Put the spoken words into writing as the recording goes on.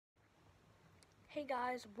Hey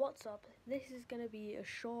guys, what's up? This is gonna be a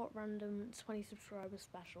short, random 20 subscriber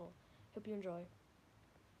special. Hope you enjoy.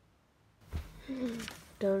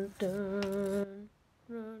 Dun dun,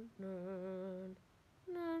 dun dun,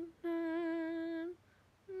 dun dun,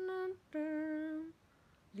 dun dun.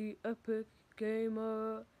 The Epic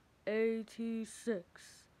Gamer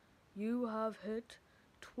 86. You have hit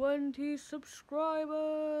 20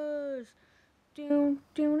 subscribers. Hold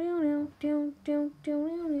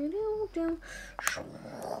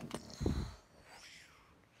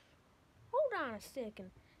on a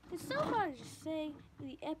second. Did somebody just say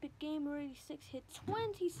the Epic Gamer 86 hit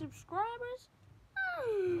 20 subscribers?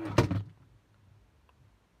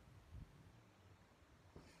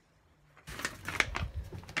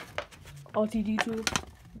 RTD2,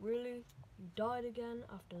 really? You died again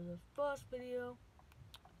after the first video?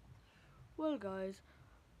 Well guys,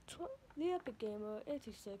 the Epic Gamer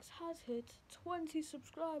 86 has hit 20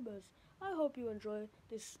 subscribers. I hope you enjoy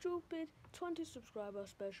this stupid 20 subscriber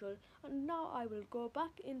special, and now I will go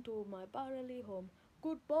back into my bodily home.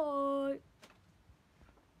 Goodbye!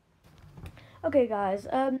 Okay guys,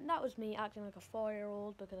 that was me acting like a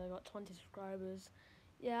 4-year-old because I got 20 subscribers.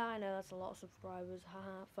 Yeah, I know that's a lot of subscribers,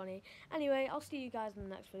 haha, funny. Anyway, I'll see you guys in the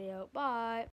next video. Bye!